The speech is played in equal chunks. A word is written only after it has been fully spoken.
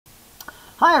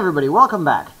Hi everybody, welcome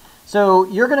back. So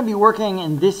you're going to be working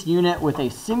in this unit with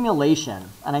a simulation,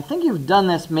 and I think you've done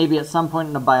this maybe at some point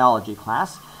in a biology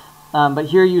class, but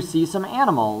here you see some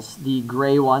animals. The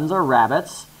gray ones are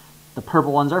rabbits, the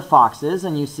purple ones are foxes,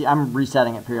 and you see, I'm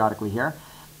resetting it periodically here,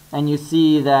 and you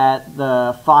see that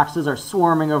the foxes are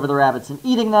swarming over the rabbits and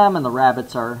eating them, and the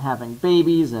rabbits are having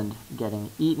babies and getting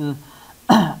eaten.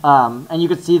 And you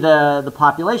can see the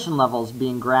population levels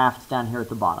being graphed down here at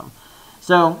the bottom.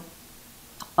 So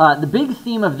the big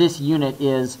theme of this unit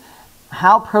is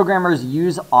how programmers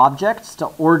use objects to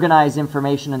organize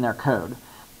information in their code.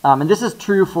 And this is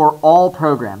true for all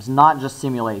programs, not just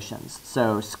simulations.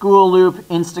 So School Loop,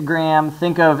 Instagram,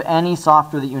 think of any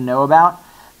software that you know about,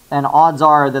 and odds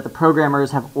are that the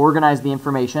programmers have organized the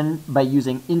information by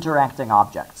using interacting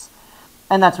objects.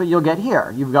 And that's what you'll get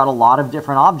here. You've got a lot of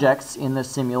different objects in this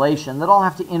simulation that all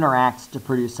have to interact to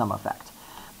produce some effect.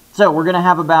 So we're going to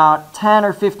have about 10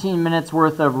 or 15 minutes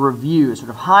worth of review, sort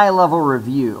of high-level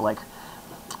review, like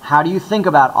how do you think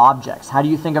about objects? How do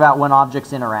you think about when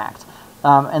objects interact?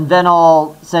 And then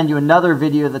I'll send you another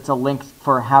video that's a link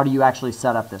for how do you actually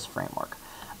set up this framework.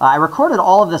 I recorded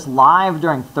all of this live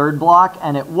during third block,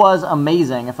 and it was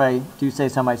amazing, if I do say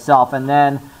so myself. And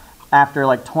then after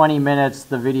like 20 minutes,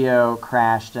 the video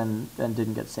crashed and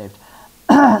didn't get saved.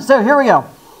 So here we go.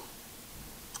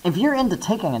 If you're into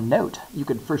taking a note, you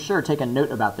could for sure take a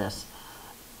note about this.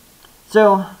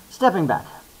 So, stepping back,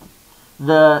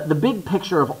 the big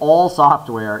picture of all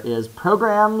software is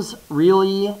programs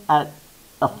really, at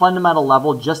a fundamental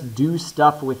level, just do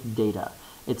stuff with data.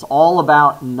 It's all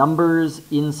about numbers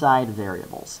inside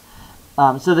variables.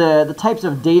 So the types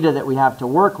of data that we have to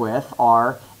work with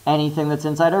are anything that's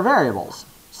inside our variables.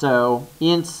 So,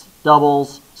 ints,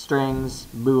 doubles, strings,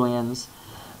 booleans.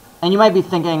 And you might be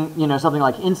thinking, you know, something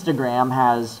like Instagram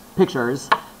has pictures,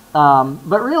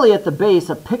 but really at the base,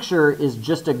 a picture is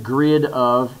just a grid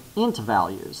of int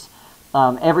values.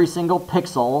 Every single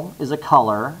pixel is a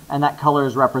color, and that color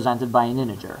is represented by an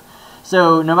integer.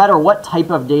 So no matter what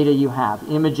type of data you have,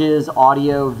 images,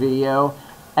 audio, video,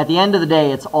 at the end of the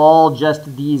day, it's all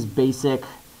just these basic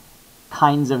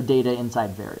kinds of data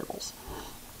inside variables.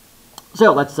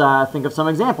 So let's think of some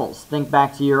examples. Think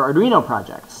back to your Arduino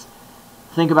projects.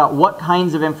 Think about what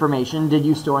kinds of information did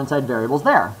you store inside variables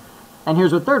there. And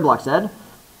here's what third block said.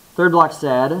 Third block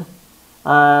said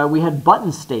we had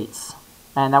button states,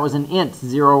 and that was an int,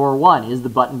 0 or 1. Is the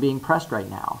button being pressed right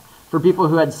now? For people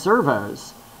who had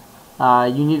servos,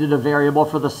 you needed a variable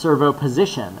for the servo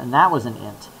position, and that was an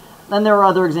int. And there were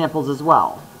other examples as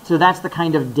well. So that's the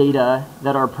kind of data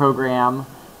that our program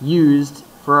used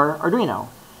for Arduino.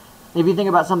 If you think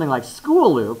about something like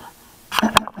School Loop,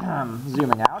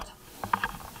 zooming out,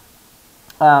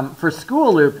 for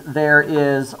School Loop, there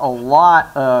is a lot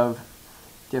of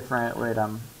different, wait,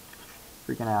 I'm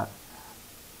freaking out.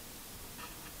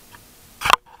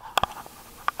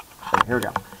 Okay, here we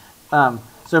go.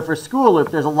 So for School Loop,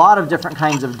 there's a lot of different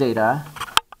kinds of data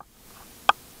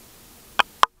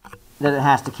that it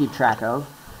has to keep track of.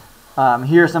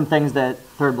 Here are some things that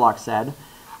third block said.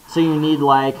 So you need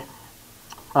like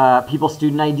people's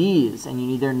student IDs, and you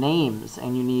need their names,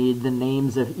 and you need the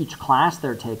names of each class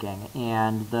they're taking,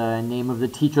 and the name of the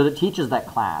teacher that teaches that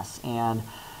class, and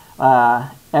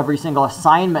every single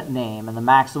assignment name, and the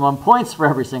maximum points for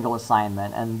every single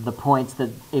assignment, and the points that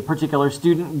a particular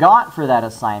student got for that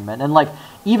assignment, and like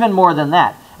even more than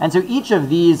that. And so each of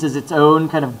these is its own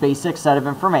kind of basic set of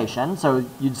information, so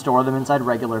you'd store them inside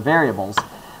regular variables.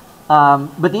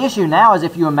 But the issue now is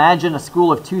if you imagine a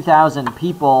school of 2,000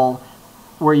 people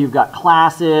where you've got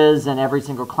classes and every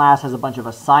single class has a bunch of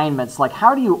assignments, like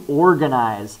how do you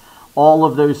organize all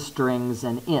of those strings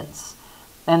and ints?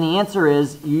 And the answer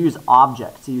is you use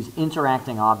objects, you use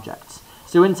interacting objects.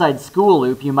 So inside School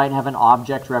Loop, you might have an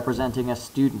object representing a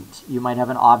student. You might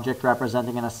have an object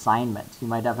representing an assignment. You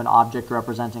might have an object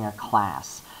representing a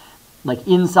class. Like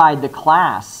inside the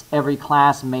class, every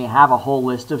class may have a whole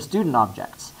list of student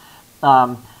objects.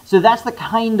 So that's the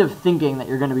kind of thinking that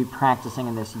you're going to be practicing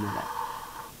in this unit.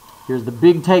 Here's the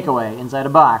big takeaway inside a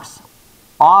box.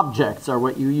 Objects are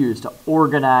what you use to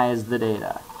organize the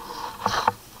data.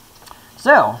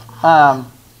 So,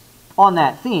 on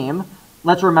that theme,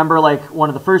 let's remember like one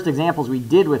of the first examples we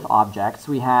did with objects.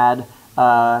 We had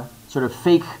sort of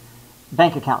fake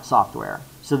bank account software.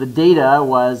 So the data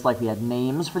was like we had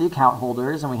names for the account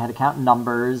holders, and we had account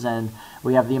numbers, and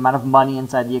we have the amount of money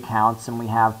inside the accounts, and we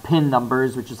have PIN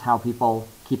numbers, which is how people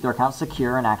keep their accounts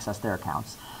secure and access their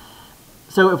accounts.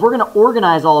 So if we're going to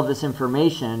organize all of this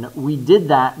information, we did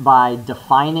that by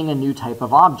defining a new type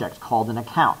of object called an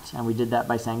account. And we did that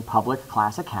by saying public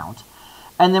class account.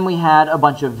 And then we had a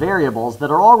bunch of variables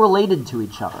that are all related to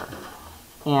each other.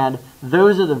 And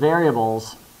those are the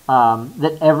variables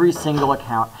that every single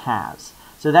account has.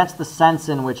 So that's the sense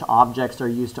in which objects are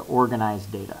used to organize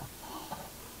data.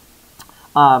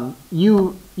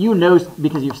 You know,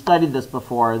 because you've studied this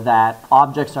before, that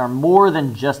objects are more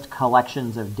than just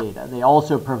collections of data. They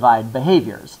also provide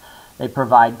behaviors. They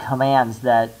provide commands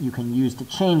that you can use to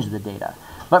change the data.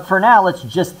 But for now, let's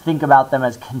just think about them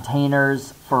as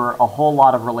containers for a whole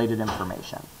lot of related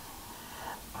information.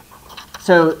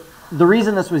 So the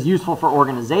reason this was useful for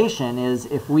organization is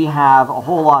if we have a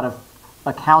whole lot of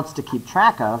accounts to keep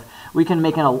track of, we can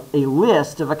make a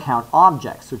list of account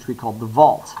objects, which we call the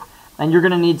vault. And you're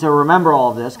going to need to remember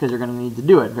all of this because you're going to need to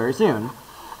do it very soon.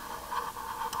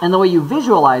 And the way you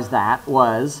visualize that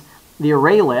was the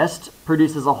array list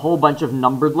produces a whole bunch of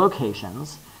numbered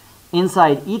locations.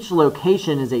 Inside each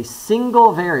location is a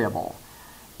single variable,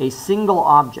 a single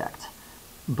object.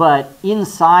 But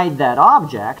inside that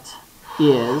object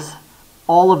is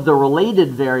all of the related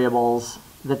variables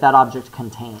that object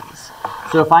contains.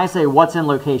 So if I say what's in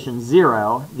location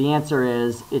 0, the answer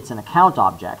is it's an account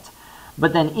object.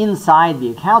 But then inside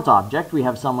the account object, we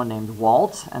have someone named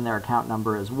Walt, and their account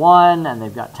number is 1, and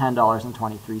they've got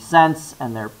 $10.23,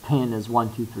 and their PIN is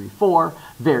 1234.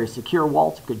 Very secure,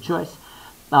 Walt, good choice,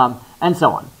 and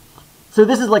so on. So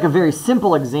this is like a very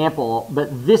simple example,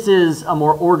 but this is a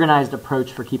more organized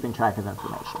approach for keeping track of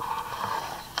information.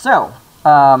 So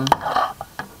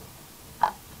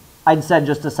I'd said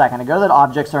just a second ago that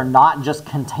objects are not just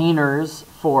containers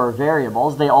for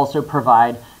variables, they also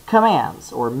provide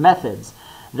commands or methods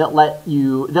that let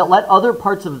other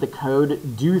parts of the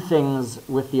code do things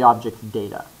with the object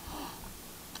data.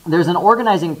 There's an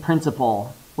organizing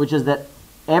principle, which is that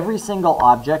every single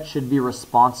object should be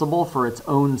responsible for its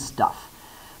own stuff.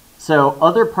 So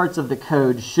other parts of the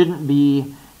code shouldn't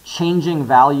be changing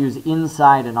values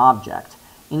inside an object.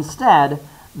 Instead,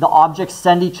 the objects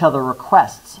send each other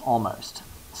requests almost.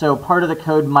 So part of the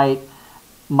code might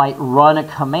run a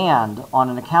command on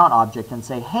an account object and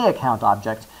say, hey, account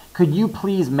object, could you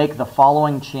please make the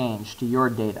following change to your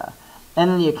data?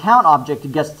 And then the account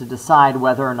object gets to decide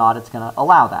whether or not it's going to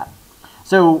allow that.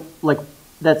 So like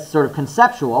that's sort of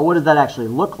conceptual. What does that actually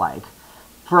look like?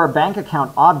 For our bank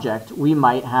account object, we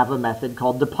might have a method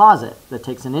called deposit that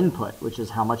takes an input, which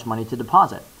is how much money to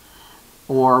deposit.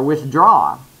 Or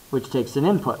withdraw, which takes an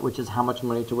input, which is how much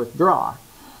money to withdraw.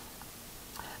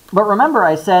 But remember,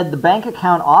 I said the bank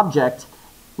account object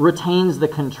retains the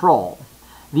control.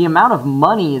 The amount of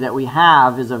money that we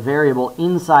have is a variable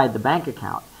inside the bank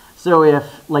account. So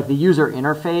if, like the user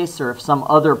interface, or if some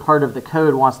other part of the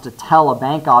code wants to tell a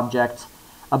bank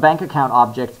account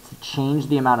object to change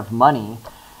the amount of money,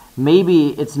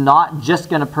 maybe it's not just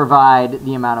going to provide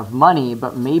the amount of money,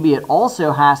 but maybe it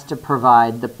also has to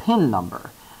provide the PIN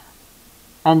number.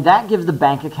 And that gives the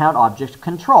bank account object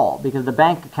control, because the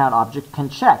bank account object can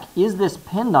check, is this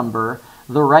PIN number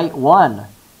the right one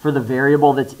for the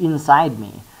variable that's inside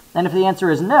me? And if the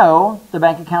answer is no, the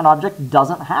bank account object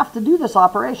doesn't have to do this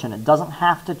operation. It doesn't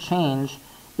have to change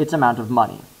its amount of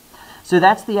money. So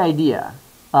that's the idea.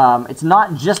 It's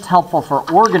not just helpful for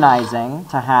organizing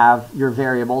to have your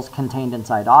variables contained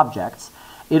inside objects.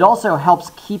 It also helps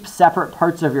keep separate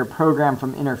parts of your program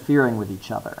from interfering with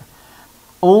each other.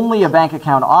 Only a bank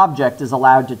account object is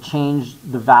allowed to change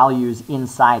the values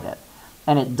inside it.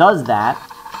 And it does that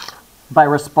by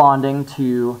responding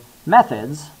to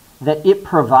methods that it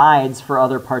provides for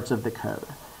other parts of the code.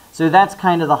 So that's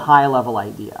kind of the high-level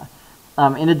idea.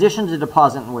 In addition to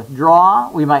deposit and withdraw,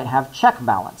 we might have check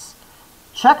balance.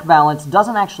 Check balance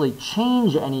doesn't actually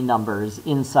change any numbers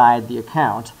inside the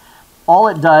account. All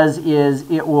it does is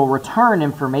it will return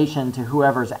information to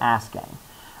whoever's asking.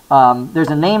 There's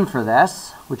a name for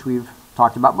this, which we've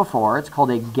talked about before. It's called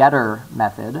a getter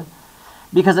method,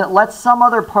 because it lets some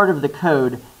other part of the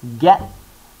code get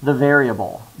the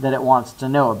variable that it wants to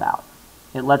know about.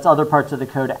 It lets other parts of the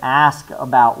code ask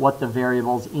about what the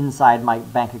variables inside my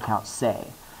bank account say.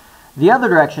 The other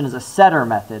direction is a setter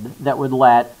method that would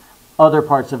let other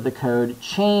parts of the code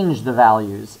change the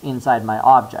values inside my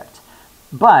object.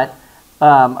 But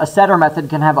a setter method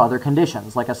can have other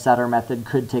conditions, like a setter method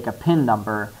could take a PIN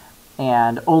number,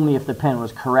 and only if the PIN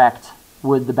was correct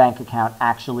would the bank account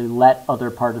actually let other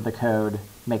part of the code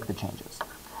make the changes.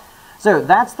 So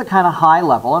that's the kind of high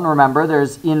level, and remember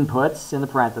there's inputs in the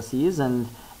parentheses, and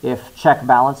if check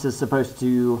balance is supposed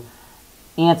to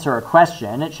answer a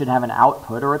question, it should have an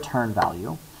output or a return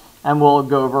value, and we'll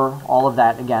go over all of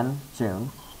that again soon.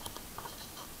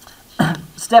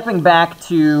 Stepping back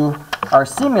to our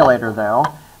simulator though,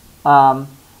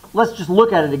 let's just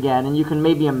look at it again, and you can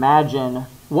maybe imagine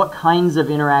what kinds of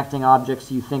interacting objects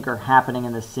you think are happening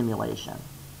in this simulation.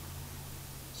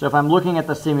 So if I'm looking at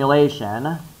the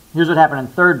simulation, here's what happened in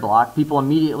third block. People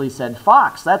immediately said,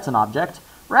 fox, that's an object.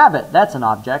 Rabbit, that's an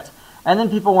object. And then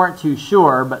people weren't too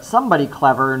sure, but somebody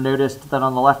clever noticed that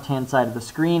on the left-hand side of the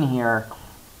screen here,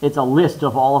 it's a list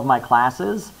of all of my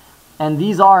classes. And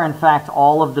these are, in fact,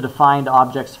 all of the defined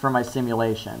objects for my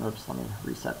simulation. Oops, let me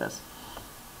reset this.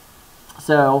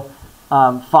 So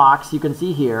fox, you can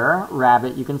see here.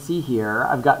 Rabbit, you can see here.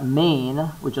 I've got main,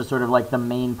 which is sort of like the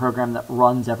main program that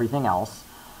runs everything else.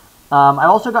 I've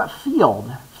also got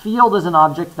field. Field is an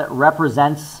object that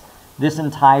represents this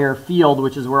entire field,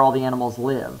 which is where all the animals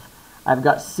live. I've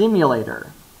got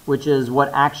simulator, which is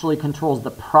what actually controls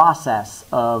the process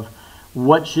of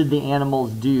what should the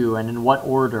animals do and in what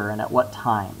order and at what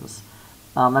times.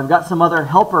 I've got some other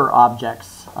helper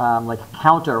objects, like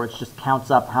counter, which just counts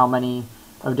up how many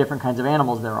of different kinds of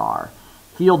animals there are.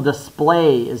 Field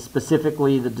display is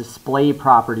specifically the display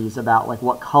properties about like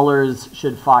what colors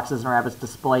should foxes and rabbits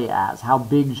display as, how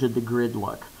big should the grid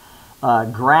look.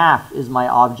 Graph is my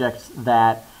object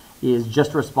that is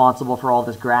just responsible for all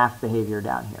this graph behavior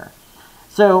down here.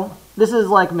 So this is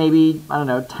like maybe, I don't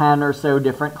know, 10 or so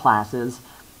different classes.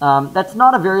 That's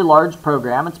not a very large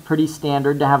program. It's pretty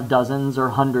standard to have dozens or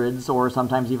hundreds or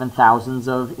sometimes even thousands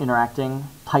of interacting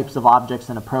types of objects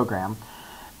in a program.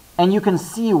 And you can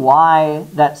see why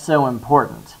that's so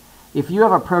important. If you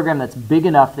have a program that's big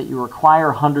enough that you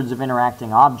require hundreds of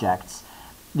interacting objects,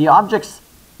 the objects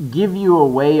give you a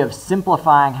way of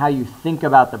simplifying how you think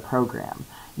about the program.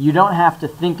 You don't have to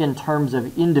think in terms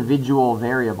of individual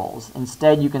variables.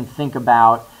 Instead, you can think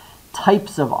about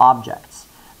types of objects.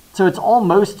 So it's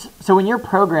almost, so when you're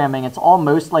programming, it's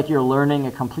almost like you're learning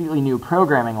a completely new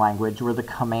programming language where the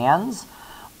commands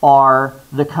are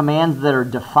the commands that are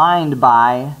defined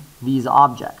by these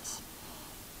objects.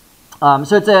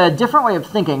 So it's a different way of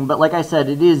thinking, but like I said,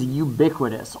 it is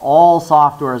ubiquitous. All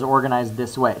software is organized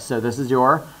this way. So this is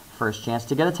your first chance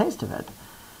to get a taste of it.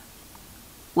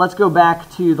 Let's go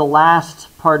back to the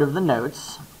last part of the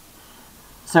notes.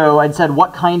 So I'd said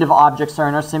what kind of objects are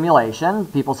in our simulation.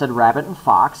 People said rabbit and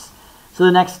fox. So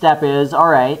the next step is, all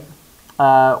right,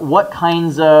 what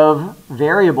kinds of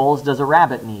variables does a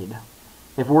rabbit need?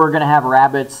 If we're going to have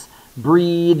rabbits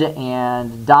breed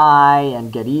and die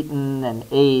and get eaten and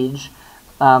age,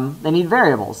 they need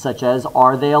variables such as,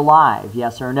 are they alive?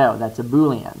 Yes or no. That's a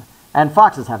Boolean. And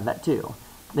foxes have that too.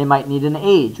 They might need an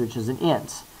age, which is an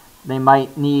int. They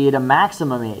might need a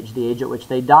maximum age, the age at which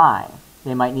they die.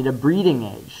 They might need a breeding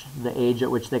age, the age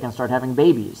at which they can start having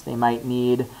babies. They might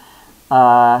need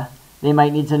to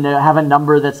have a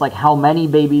number that's like, how many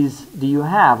babies do you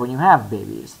have when you have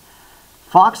babies?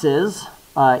 Foxes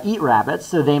eat rabbits,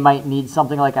 so they might need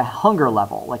something like a hunger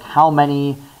level, like how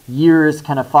many years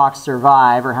can a fox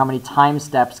survive, or how many time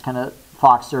steps can a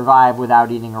fox survive without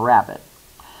eating a rabbit.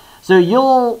 So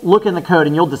you'll look in the code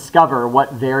and you'll discover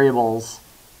what variables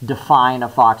define a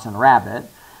fox and rabbit.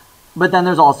 But then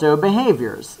there's also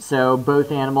behaviors. So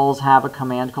both animals have a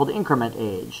command called increment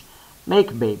age,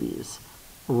 make babies.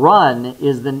 Run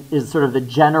is sort of the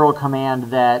general command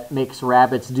that makes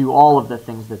rabbits do all of the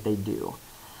things that they do.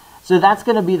 So that's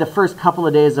going to be the first couple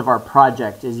of days of our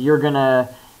project, is you're going to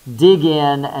dig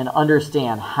in and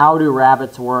understand how do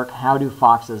rabbits work, how do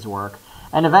foxes work,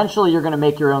 and eventually you're going to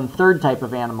make your own third type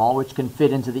of animal which can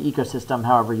fit into the ecosystem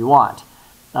however you want.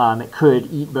 It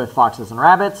could eat both foxes and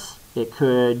rabbits. It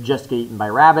could just get eaten by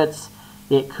rabbits.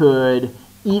 It could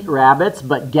eat rabbits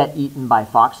but get eaten by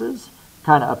foxes.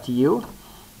 Kind of up to you.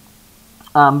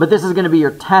 But this is going to be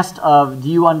your test of, do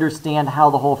you understand how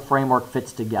the whole framework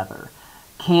fits together?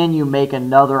 Can you make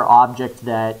another object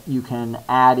that you can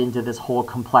add into this whole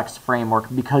complex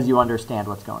framework because you understand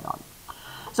what's going on?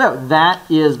 So that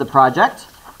is the project.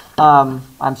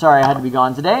 I'm sorry I had to be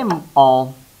gone today.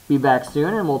 I'll be back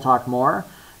soon and we'll talk more.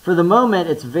 For the moment,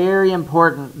 it's very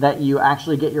important that you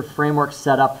actually get your framework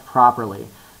set up properly.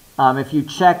 If you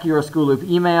check your School Loop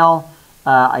email,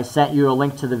 I sent you a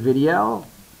link to the video.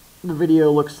 The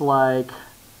video looks like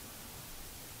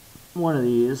one of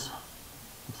these.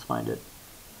 Let's find it.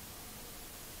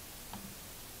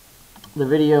 The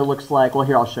video looks like, well,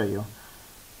 here, I'll show you.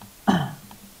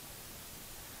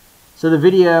 So the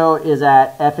video is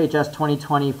at FHS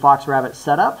 2020 Fox Rabbit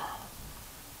Setup.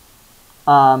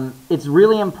 It's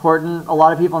really important. A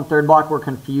lot of people in third block were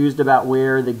confused about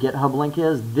where the GitHub link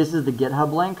is. This is the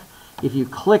GitHub link. If you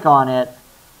click on it,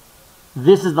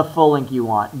 this is the full link you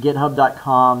want.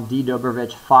 GitHub.com, D.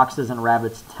 Dobrovich, Foxes and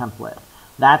Rabbits template.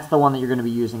 That's the one that you're going to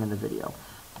be using in the video.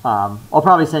 I'll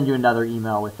probably send you another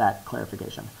email with that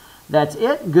clarification. That's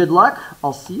it. Good luck.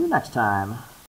 I'll see you next time.